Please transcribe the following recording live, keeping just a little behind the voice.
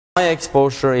my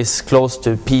exposure is close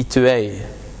to P2A,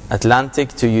 Atlantic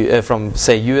to from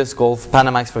say US Gulf,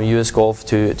 Panamax from US Gulf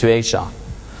to Asia.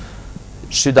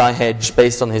 Should I hedge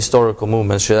based on historical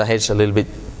movements? Should I hedge a little bit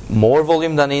more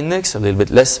volume than index, a little bit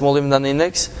less volume than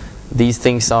index? These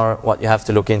things are what you have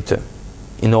to look into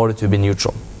in order to be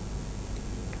neutral.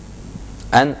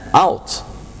 And out.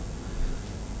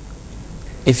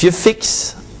 If you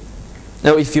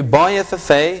buy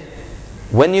FFA,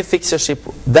 when you fix your ship,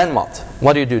 then what?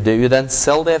 What do? Do you then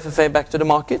sell the FFA back to the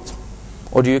market?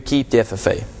 Or do you keep the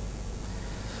FFA?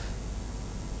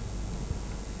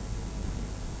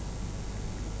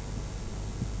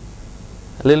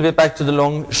 A little bit back to the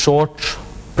long-short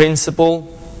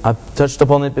principle. I've touched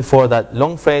upon it before, that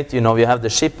long freight, you have the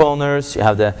ship owners, you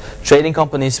have the trading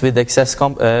companies with excess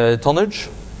tonnage,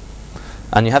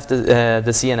 and you have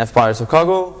the CNF buyers of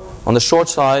cargo. On the short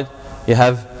side, you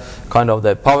have kind of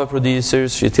the power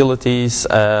producers, utilities,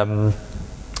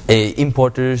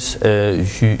 importers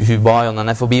who buy on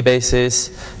an FOB basis,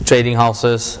 trading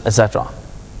houses, etc.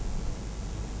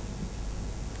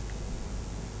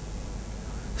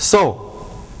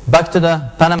 So, back to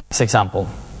the Panamax example.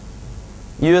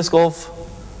 US Gulf,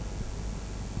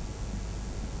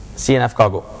 CNF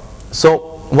cargo. So,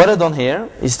 what I've done here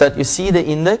is that you see the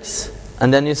index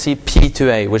and then you see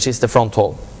P2A, which is the front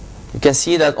haul. You can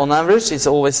see that on average it's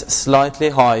always slightly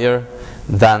higher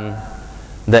than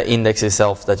the index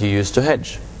itself that you use to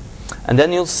hedge. And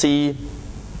then you'll see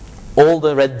all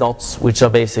the red dots, which are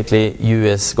basically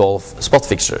US Gulf spot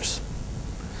fixtures.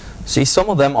 See, some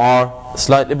of them are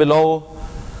slightly below,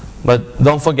 but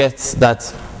don't forget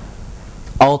that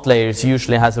outliers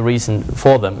usually has a reason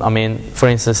for them. I mean, for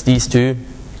instance, these two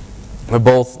were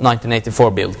both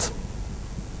 1984 built.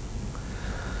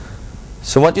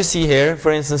 So what you see here,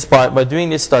 for instance, by doing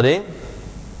this study,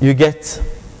 you get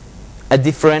a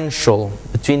differential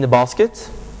between the basket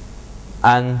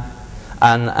and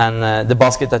the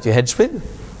basket that you hedge with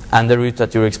and the route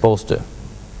that you're exposed to.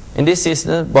 In this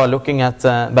system, by looking at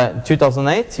by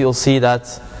 2008, you'll see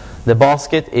that the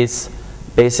basket is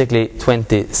basically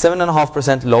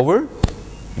 27.5% lower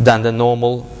than the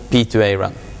normal P2A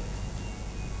run.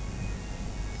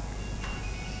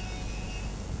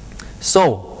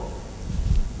 So,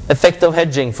 effect of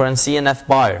hedging for a CNF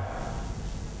buyer.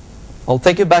 I'll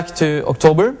take you back to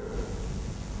October,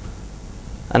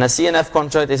 and a CNF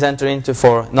contract is entered into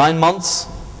for 9 months,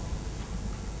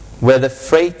 where the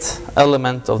freight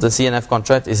element of the CNF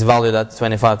contract is valued at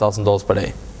 $25,000 per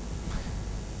day.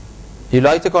 You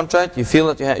like the contract, you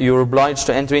feel that you're obliged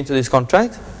to enter into this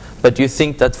contract, but you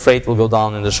think that freight will go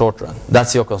down in the short run.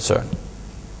 That's your concern.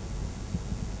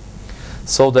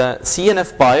 So the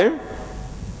CNF buyer,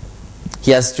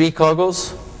 he has 3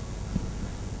 cargoes.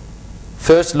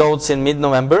 First loads in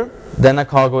mid-November, then a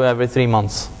cargo every 3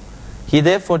 months. He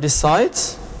therefore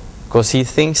decides, because he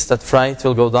thinks that freight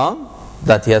will go down,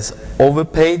 that he has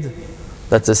overpaid,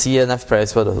 that the CNF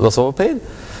price was overpaid,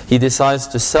 he decides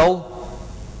to sell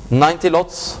 90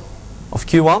 lots of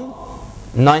Q1,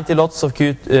 90 lots of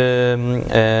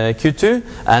Q2,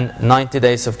 and 90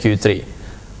 days of Q3.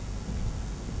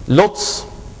 Lots,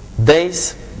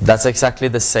 days, that's exactly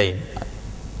the same.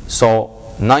 So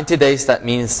 90 days, that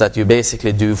means that you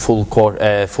basically do full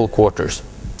quarters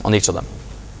on each of them.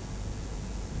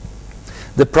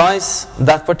 The price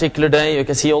that particular day, you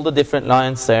can see all the different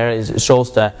lines there. It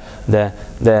shows the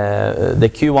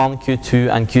Q1, Q2,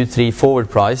 and Q3 forward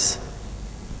price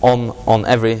on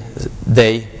every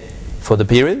day for the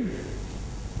period.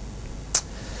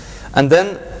 And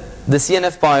then the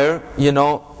CNF buyer,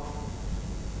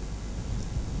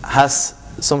 has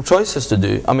some choices to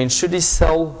do. I mean, should he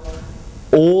sell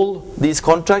all these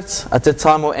contracts at the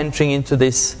time of entering into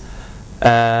this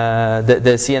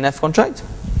the CNF contract,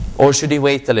 or should he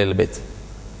wait a little bit?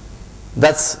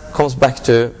 That comes back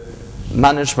to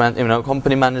management,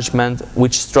 company management,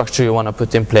 which structure you want to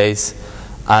put in place,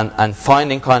 and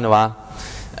finding kind of a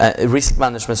risk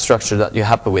management structure that you're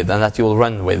happy with and that you will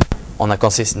run with on a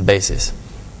consistent basis.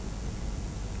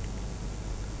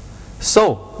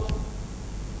 So,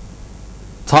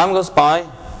 time goes by.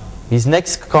 His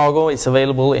next cargo is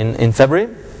available in February,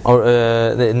 or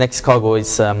the next cargo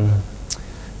is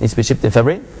needs to be shipped in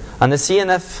February, and the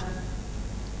CNF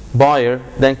buyer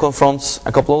then confronts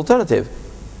a couple of alternatives.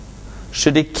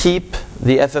 Should he keep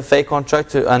the FFA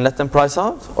contract and let them price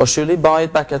out, or should he buy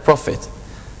it back at profit?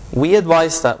 We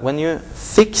advise that when you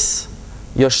fix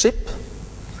your ship,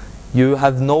 you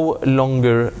have no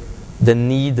longer the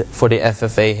need for the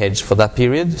FFA hedge for that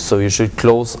period, so you should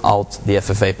close out the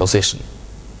FFA position.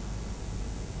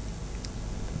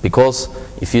 Because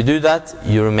if you do that,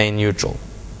 you remain neutral.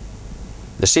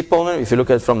 The ship owner, if you look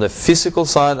at it from the physical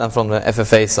side and from the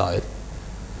FFA side.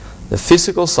 The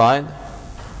physical side,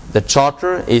 the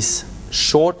charter is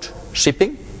short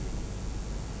shipping.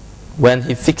 When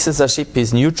he fixes a ship,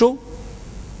 he's neutral.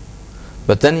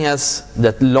 But then he has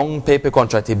that long paper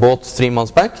contract he bought 3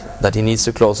 months back that he needs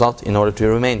to close out in order to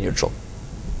remain neutral.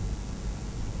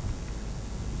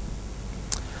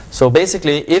 So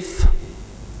basically, if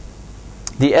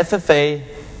the FFA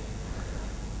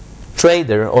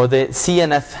trader or the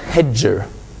CNF hedger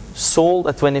sold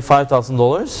at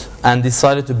 $25,000 and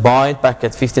decided to buy it back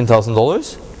at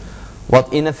 $15,000,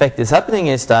 what in effect is happening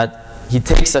is that he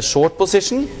takes a short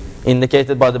position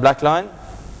indicated by the black line.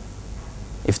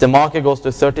 If the market goes to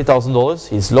 $30,000,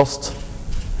 he's lost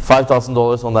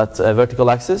 $5,000 on that vertical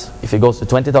axis. If it goes to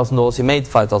 $20,000, he made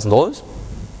 $5,000.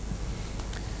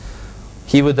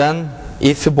 He would then,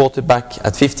 if he bought it back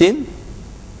at 15,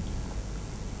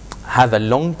 have a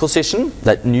long position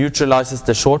that neutralizes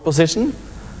the short position,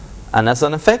 and as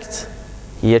an effect,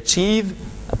 he achieved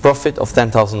a profit of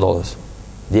 $10,000.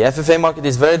 The FFA market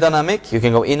is very dynamic. You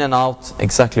can go in and out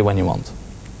exactly when you want.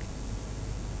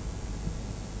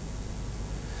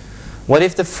 What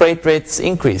if the freight rates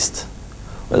increased?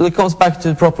 Well, it comes back to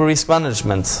the proper risk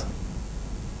management.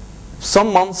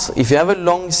 Some months, if you have a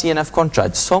long CNF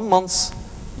contract, some months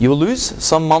you will lose,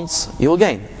 some months you will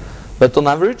gain. But on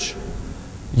average,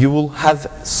 you will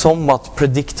have somewhat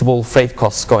predictable freight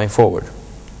costs going forward.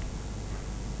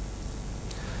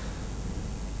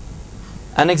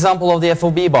 An example of the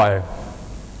FOB buyer.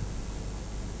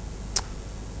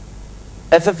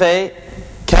 FFA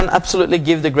can absolutely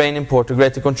give the grain importer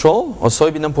greater control, or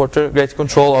soybean importer greater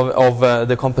control of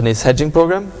the company's hedging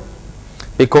program,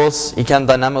 because he can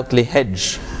dynamically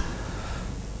hedge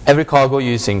every cargo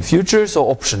using futures or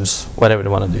options, whatever they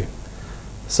want to do.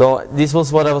 So this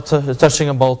was what I was touching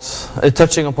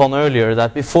upon earlier,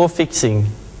 that before fixing,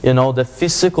 the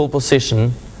physical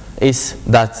position is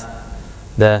that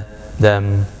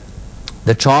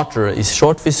the charter is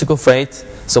short physical freight.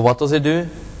 So what does he do?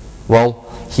 Well,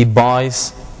 he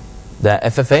buys the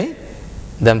FFA,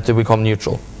 them to become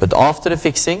neutral. But after the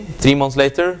fixing, 3 months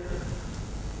later,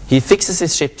 he fixes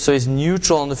his ship so he's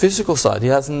neutral on the physical side. He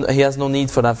has no need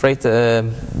for that freight,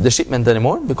 the shipment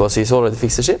anymore, because he's already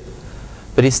fixed the ship.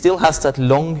 But he still has that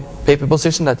long paper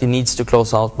position that he needs to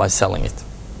close out by selling it.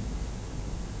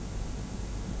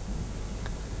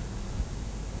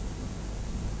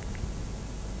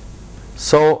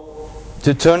 So,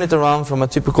 to turn it around from a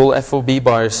typical FOB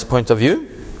buyer's point of view,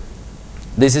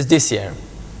 this is this year,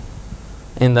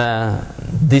 in the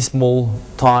dismal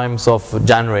times of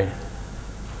January.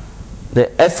 The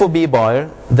FOB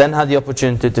buyer then had the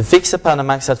opportunity to fix a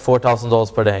Panamax at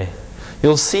 $4,000 per day.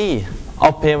 You'll see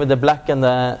up here with the black and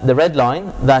the red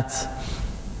line that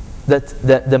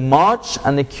the March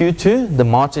and the Q2, the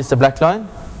March is the black line,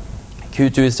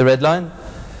 Q2 is the red line,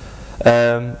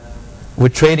 we're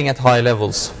trading at high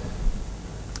levels.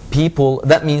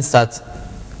 That means that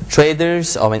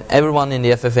traders, everyone in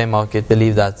the FFA market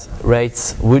believe that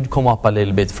rates would come up a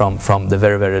little bit from the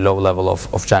very, very low level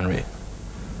of January.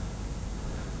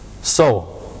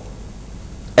 So,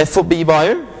 FOB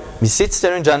buyer, he sits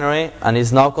there in January and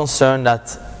is now concerned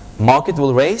that market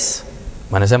will raise.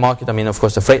 When I say market, I mean of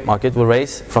course the freight market will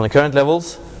raise from the current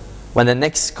levels when the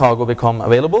next cargo become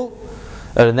available.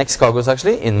 The next cargo is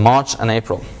actually in March and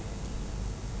April.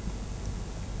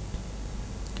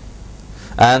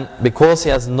 And because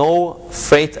he has no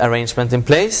freight arrangement in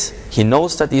place, he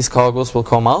knows that these cargoes will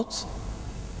come out,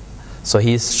 so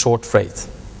he is short freight.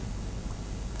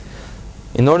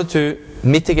 In order to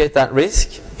mitigate that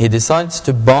risk, he decides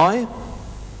to buy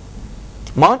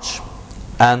March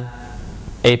and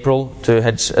April to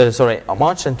hedge.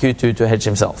 March and Q2 to hedge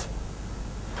himself.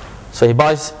 So he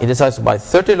decides to buy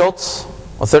 30 lots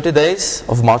or 30 days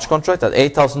of March contract at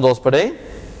 $8,000 per day,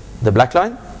 the black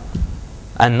line,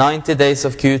 and 90 days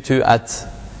of Q2 at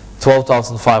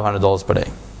 $12,500 per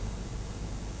day.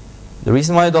 The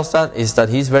reason why he does that is that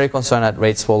he's very concerned that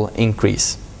rates will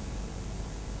increase.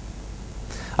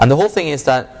 And the whole thing is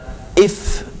that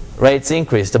if rates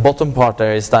increase, the bottom part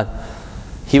there is that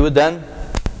he would then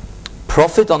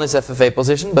profit on his FFA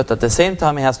position, but at the same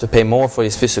time he has to pay more for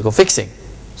his physical fixing.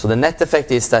 So the net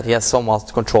effect is that he has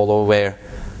somewhat control over where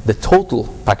the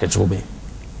total package will be.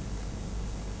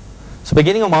 So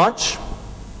beginning of March,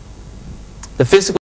 the physical